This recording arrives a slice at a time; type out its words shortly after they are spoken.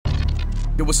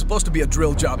It was supposed to be a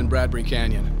drill job in Bradbury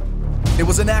Canyon. It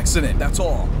was an accident, that's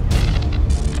all.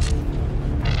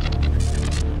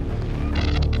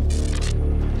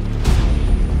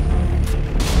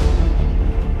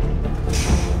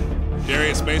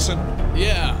 Darius Mason?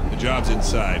 Yeah. The job's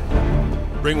inside.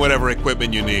 Bring whatever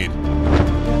equipment you need.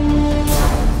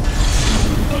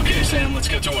 Okay, Sam, let's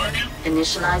get to work.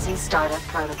 Initializing startup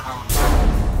protocol.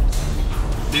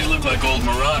 These look like old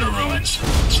Marauder ruins.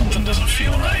 Something doesn't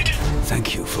feel right.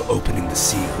 Thank you for opening the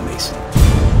seal, Mason.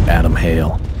 Adam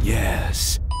Hale.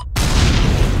 Yes.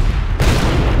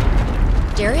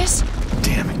 Darius?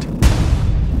 Damn it.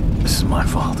 This is my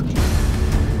fault.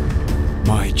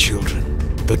 My children,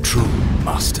 the true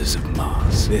masters of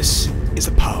Mars. This is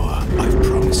a power I've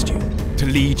promised you. To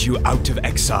lead you out of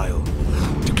exile.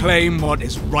 To claim what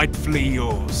is rightfully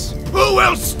yours. Who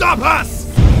will stop us?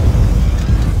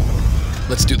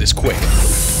 Let's do this quick.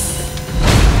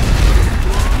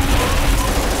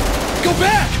 Go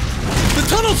back! The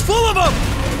tunnel's full of them!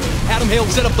 Adam Hale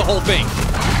set up the whole thing.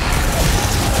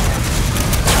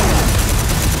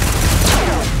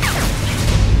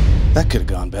 That could have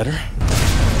gone better.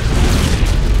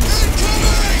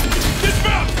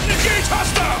 Dismount! Engage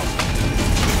hostile!